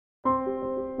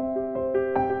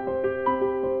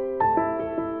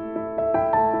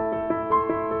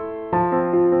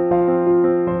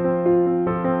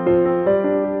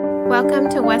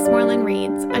Welcome to Westmoreland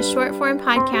Reads, a short-form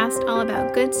podcast all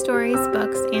about good stories,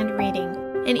 books, and reading.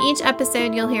 In each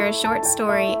episode, you'll hear a short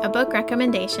story, a book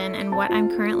recommendation, and what I'm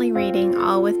currently reading,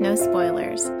 all with no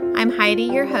spoilers. I'm Heidi,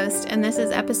 your host, and this is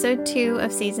episode 2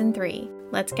 of season 3.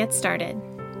 Let's get started.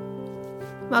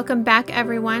 Welcome back,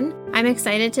 everyone. I'm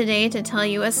excited today to tell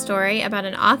you a story about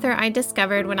an author I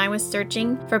discovered when I was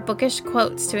searching for bookish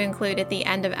quotes to include at the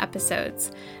end of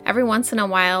episodes. Every once in a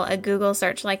while, a Google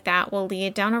search like that will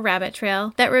lead down a rabbit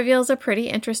trail that reveals a pretty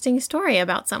interesting story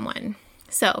about someone.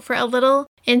 So, for a little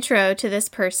intro to this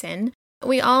person,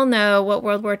 we all know what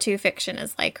World War II fiction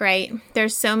is like, right?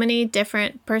 There's so many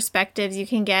different perspectives you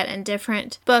can get and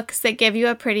different books that give you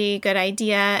a pretty good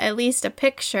idea, at least a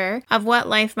picture of what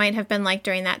life might have been like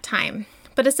during that time.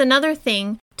 But it's another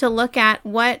thing to look at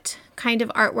what kind of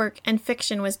artwork and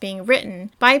fiction was being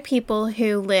written by people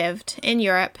who lived in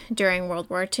Europe during World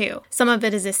War II. Some of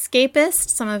it is escapist,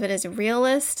 some of it is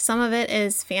realist, some of it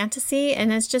is fantasy,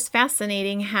 and it's just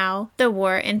fascinating how the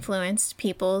war influenced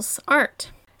people's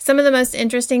art. Some of the most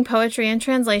interesting poetry and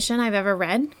translation I've ever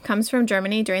read comes from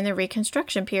Germany during the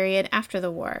Reconstruction period after the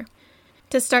war.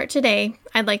 To start today,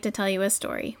 I'd like to tell you a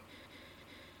story.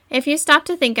 If you stop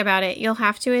to think about it, you'll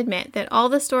have to admit that all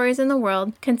the stories in the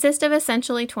world consist of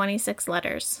essentially 26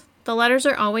 letters. The letters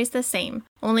are always the same,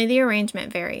 only the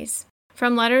arrangement varies.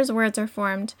 From letters, words are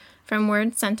formed, from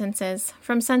words, sentences,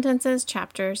 from sentences,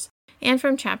 chapters, and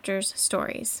from chapters,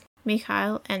 stories.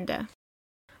 Michael Ende.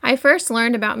 I first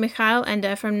learned about Michael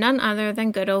Ende from none other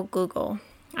than good old Google.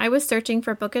 I was searching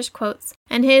for bookish quotes,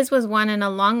 and his was one in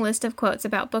a long list of quotes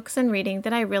about books and reading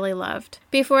that I really loved.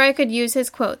 Before I could use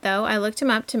his quote, though, I looked him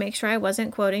up to make sure I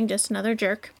wasn't quoting just another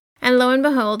jerk, and lo and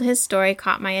behold, his story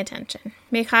caught my attention.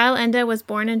 Michael Ende was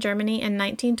born in Germany in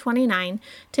 1929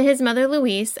 to his mother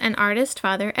Louise and artist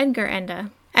father Edgar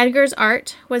Ende. Edgar's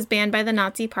art was banned by the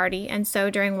Nazi Party, and so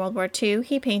during World War II,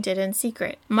 he painted in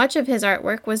secret. Much of his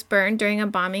artwork was burned during a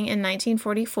bombing in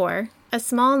 1944. A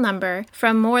small number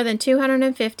from more than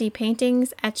 250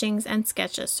 paintings, etchings, and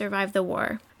sketches survived the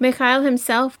war. Michael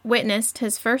himself witnessed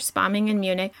his first bombing in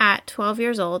Munich at 12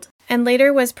 years old, and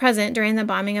later was present during the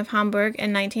bombing of Hamburg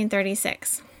in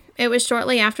 1936. It was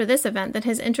shortly after this event that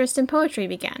his interest in poetry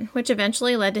began, which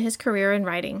eventually led to his career in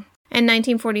writing. In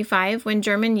 1945, when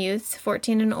German youths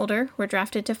 14 and older were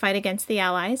drafted to fight against the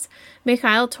Allies,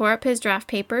 Michael tore up his draft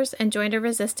papers and joined a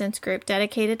resistance group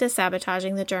dedicated to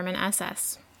sabotaging the German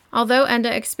SS. Although Ende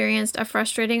experienced a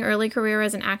frustrating early career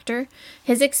as an actor,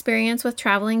 his experience with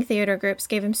traveling theater groups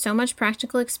gave him so much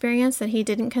practical experience that he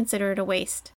didn't consider it a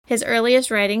waste. His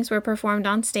earliest writings were performed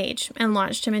on stage and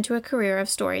launched him into a career of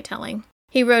storytelling.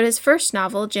 He wrote his first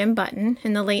novel, Jim Button,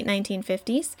 in the late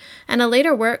 1950s, and a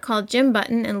later work called Jim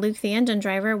Button and Luke the Engine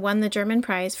Driver won the German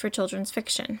Prize for Children's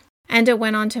Fiction. Ende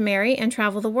went on to marry and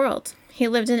travel the world. He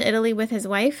lived in Italy with his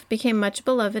wife, became much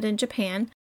beloved in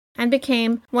Japan, and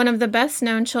became one of the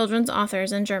best-known children's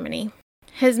authors in Germany.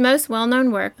 His most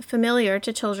well-known work, familiar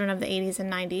to children of the 80s and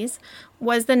 90s,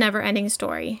 was The Never-Ending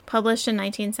Story, published in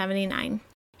 1979.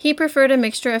 He preferred a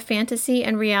mixture of fantasy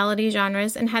and reality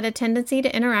genres and had a tendency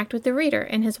to interact with the reader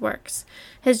in his works.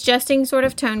 His jesting sort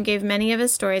of tone gave many of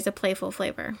his stories a playful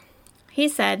flavor. He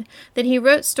said that he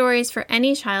wrote stories for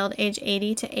any child age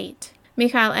 80 to 8.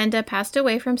 Michael Ende passed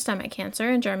away from stomach cancer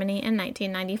in Germany in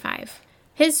 1995.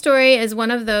 His story is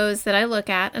one of those that I look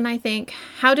at and I think,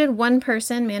 how did one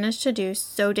person manage to do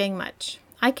so dang much?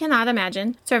 I cannot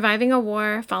imagine surviving a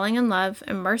war, falling in love,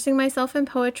 immersing myself in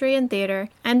poetry and theater,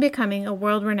 and becoming a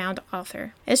world-renowned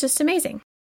author. It's just amazing.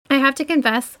 I have to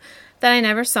confess that I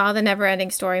never saw the Never-Ending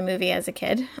Story movie as a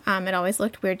kid. It always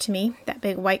looked weird to me, that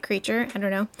big white creature. I don't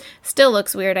know. Still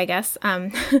looks weird, I guess.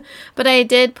 But I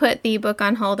did put the book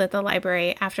on hold at the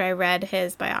library after I read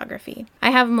his biography.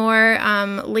 I have more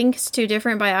links to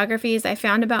different biographies I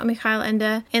found about Michael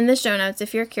Ende in the show notes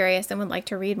if you're curious and would like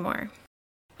to read more.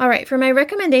 All right, for my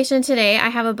recommendation today, I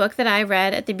have a book that I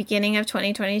read at the beginning of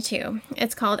 2022.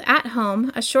 It's called At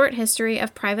Home, A Short History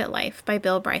of Private Life by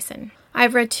Bill Bryson.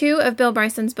 I've read 2 of Bill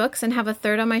Bryson's books and have a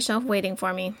third on my shelf waiting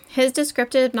for me. His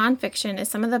descriptive nonfiction is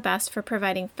some of the best for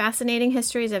providing fascinating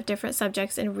histories of different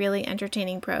subjects in really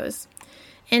entertaining prose.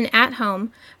 In At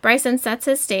Home, Bryson sets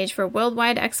his stage for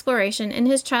worldwide exploration in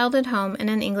his childhood home in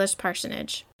an English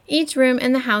parsonage. Each room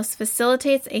in the house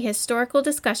facilitates a historical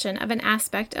discussion of an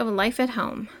aspect of life at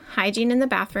home: hygiene in the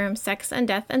bathroom, sex and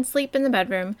death and sleep in the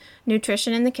bedroom,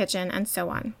 nutrition in the kitchen, and so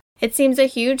on. It seems a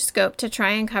huge scope to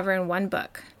try and cover in one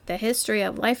book, the history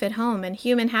of life at home and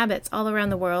human habits all around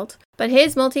the world, but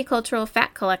his multicultural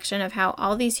fact collection of how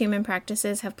all these human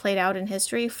practices have played out in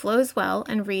history flows well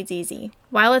and reads easy.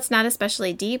 While it's not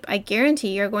especially deep, I guarantee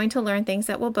you're going to learn things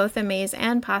that will both amaze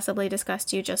and possibly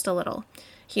disgust you just a little.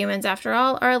 Humans, after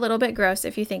all, are a little bit gross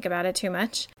if you think about it too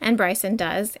much, and Bryson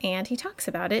does, and he talks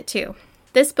about it too.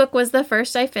 This book was the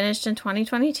first I finished in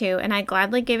 2022, and I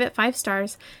gladly gave it 5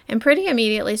 stars and pretty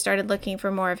immediately started looking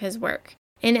for more of his work.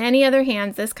 In any other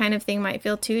hands, this kind of thing might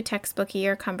feel too textbooky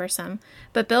or cumbersome,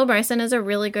 but Bill Bryson is a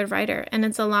really good writer, and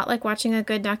it's a lot like watching a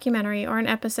good documentary or an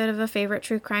episode of a favorite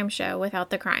true crime show without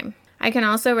the crime. I can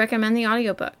also recommend the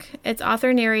audiobook. It's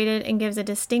author narrated and gives a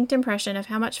distinct impression of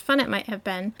how much fun it might have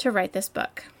been to write this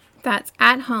book. That's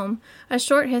At Home, A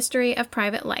Short History of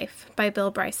Private Life by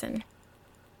Bill Bryson.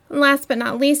 Last but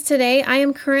not least today, I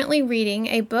am currently reading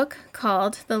a book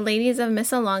called The Ladies of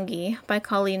Missolonghi by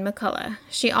Colleen McCullough.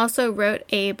 She also wrote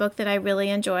a book that I really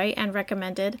enjoy and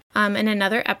recommended in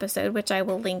another episode, which I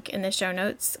will link in the show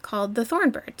notes, called The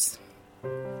Thornbirds.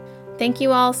 Thank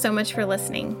you all so much for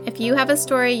listening. If you have a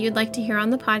story you'd like to hear on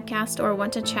the podcast or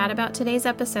want to chat about today's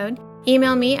episode,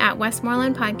 email me at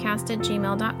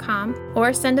westmorelandpodcast@gmail.com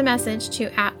or send a message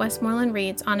to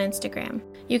 @westmorelandreads on Instagram.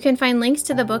 You can find links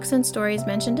to the books and stories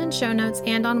mentioned in show notes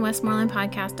and on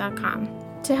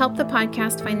westmorelandpodcast.com. To help the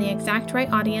podcast find the exact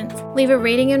right audience, leave a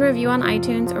rating and review on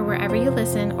iTunes or wherever you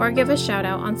listen, or give a shout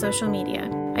out on social media.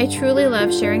 I truly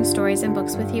love sharing stories and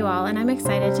books with you all, and I'm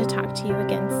excited to talk to you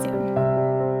again soon.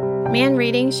 Man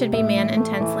reading should be man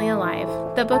intensely alive.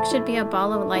 The book should be a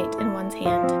ball of light in one's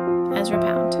hand. Ezra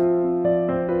Pound.